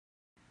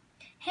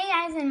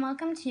guys, and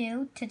welcome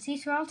to Tootsie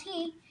Swirl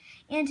Tea.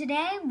 And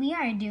today we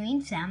are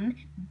doing some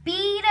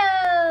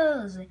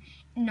Beados.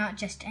 Not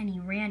just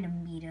any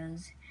random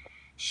Beados.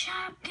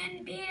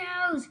 Shopkins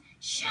Beados!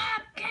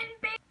 Shopkins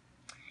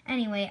Beados!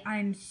 Anyway,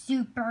 I'm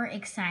super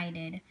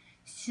excited.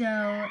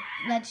 So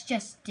let's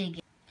just dig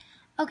in.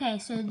 Okay,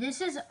 so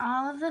this is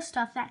all of the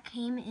stuff that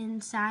came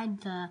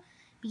inside the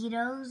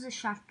Beados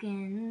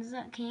Shopkins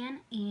can,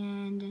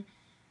 and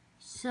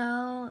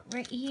so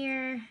right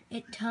here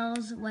it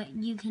tells what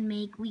you can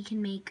make. We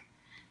can make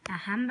a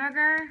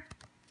hamburger,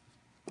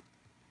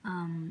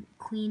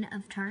 queen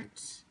of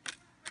tarts,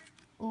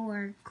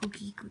 or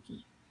cookie.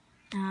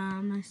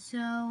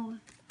 So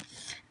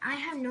I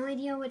have no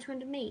idea which one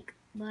to make,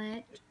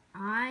 but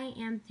I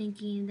am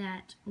thinking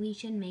that we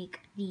should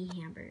make the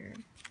hamburger.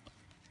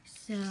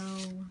 So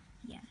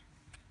yeah,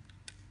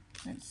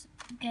 let's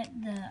get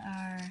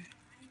our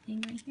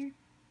thing right here,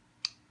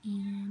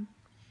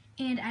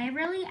 and I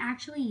really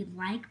actually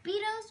like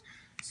Beados,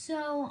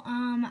 so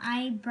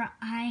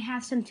I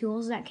have some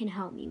tools that can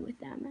help me with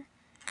them.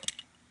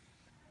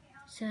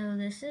 So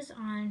this is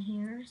on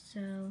here,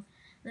 so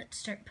let's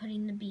start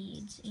putting the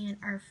beads, and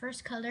our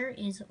first color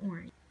is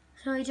orange.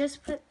 So I just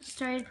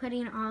started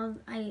putting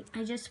I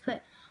just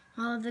put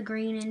all of the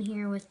green in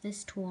here with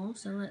this tool,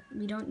 so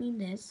we don't need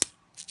this.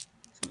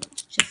 So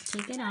let's just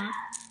take it off.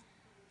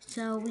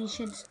 So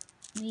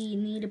we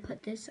need to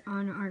put this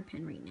on our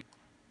pen right now.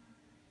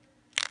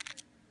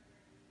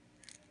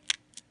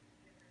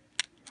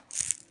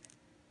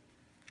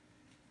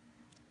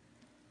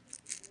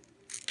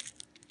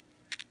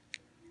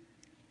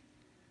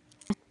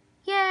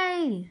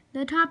 Yay!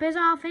 The top is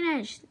all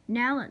finished.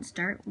 Now let's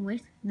start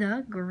with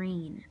the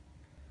green.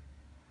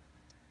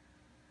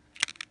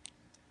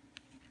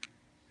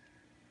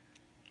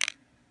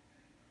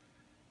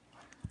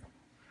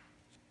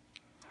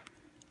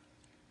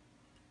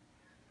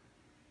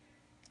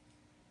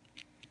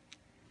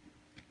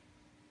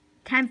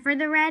 Time for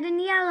the red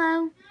and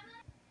yellow.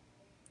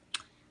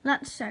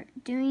 Let's start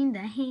doing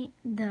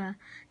the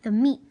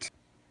meat.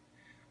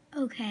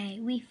 Okay,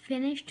 we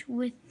finished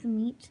with the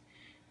meat.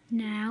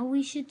 Now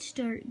we should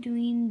start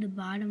doing the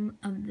bottom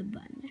of the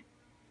bun.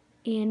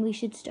 And we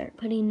should start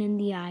putting in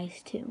the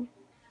eyes too.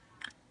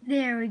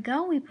 There we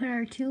go, we put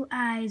our 2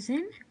 eyes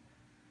in.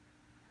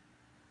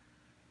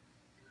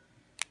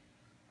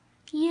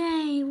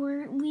 Yay,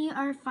 we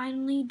are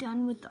finally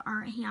done with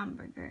our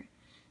hamburger.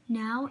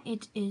 Now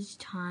it is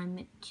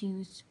time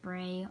to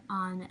spray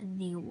on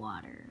the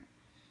water.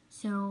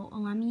 So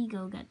let me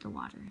go get the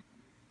water.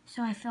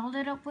 So I filled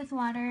it up with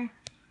water,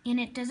 and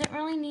it doesn't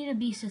really need to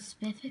be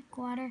specific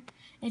water.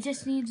 It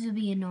just needs to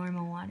be a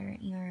normal water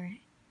or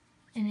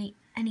any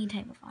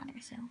type of water.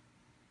 So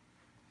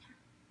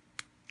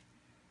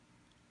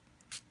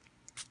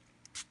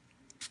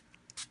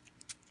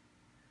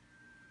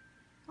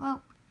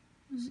well,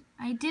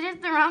 I did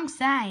it the wrong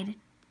side.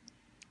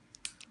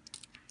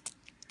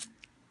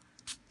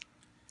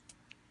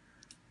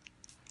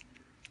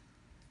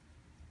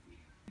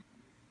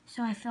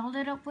 So I filled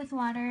it up with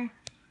water,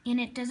 and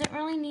it doesn't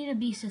really need to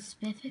be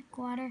specific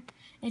water.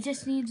 It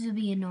just needs to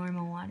be a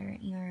normal water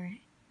or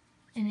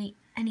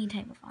any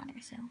type of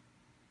water. So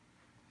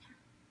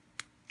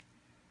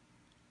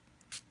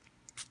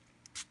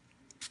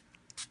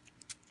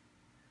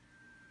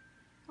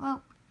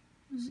well,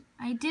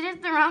 I did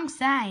it the wrong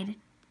side.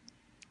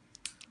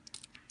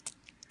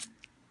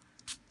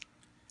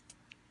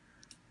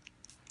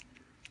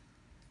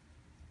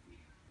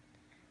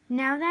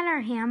 Now that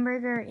our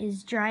hamburger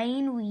is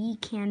drying, we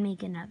can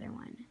make another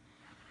one.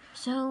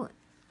 So,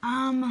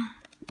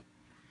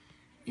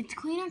 it's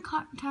queen of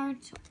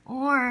tarts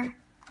or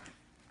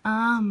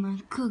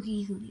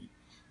cookie.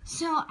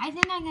 So I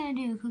think I'm gonna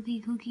do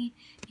cookie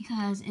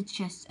because it's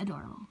just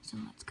adorable. So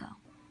let's go.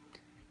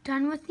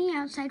 Done with the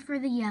outside for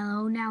the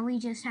yellow. Now we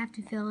just have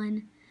to fill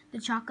in the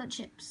chocolate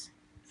chips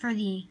for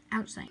the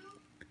outside.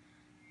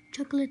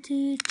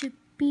 Chocolatey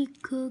chippy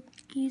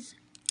cookies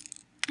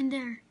in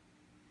there.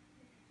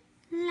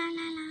 La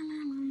la la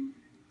la la.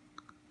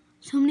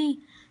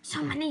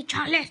 So many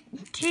chocolate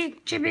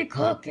chippy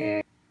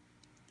cookies.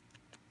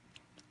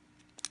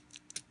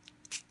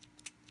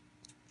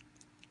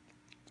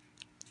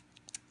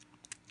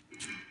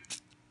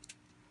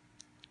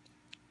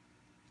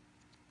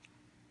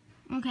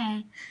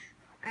 Okay,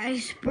 I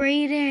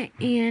sprayed it,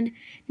 and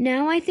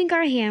now I think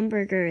our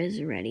hamburger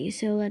is ready.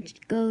 So let's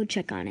go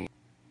check on it.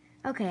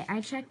 Okay, I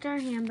checked our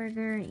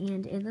hamburger,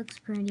 and it looks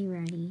pretty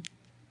ready.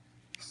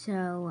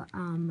 So,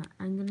 I'm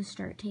gonna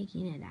start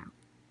taking it out.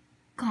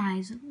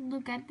 Guys,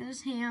 look at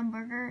this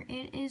hamburger.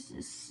 It is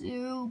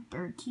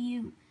super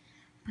cute,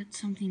 but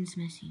something's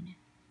missing.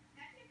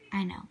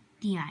 I know,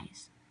 the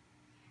eyes.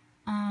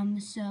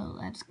 So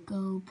let's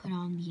go put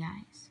on the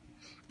eyes.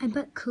 I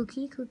put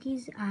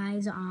Cookie's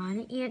eyes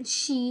on, and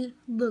she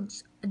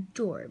looks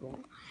adorable.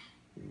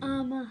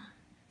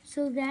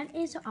 So that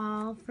is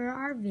all for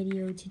our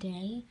video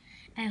today.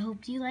 I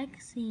hope you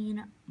like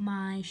seeing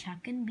my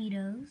Shopkins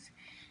Beados.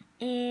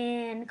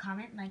 And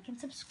comment, like, and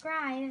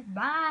subscribe.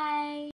 Bye!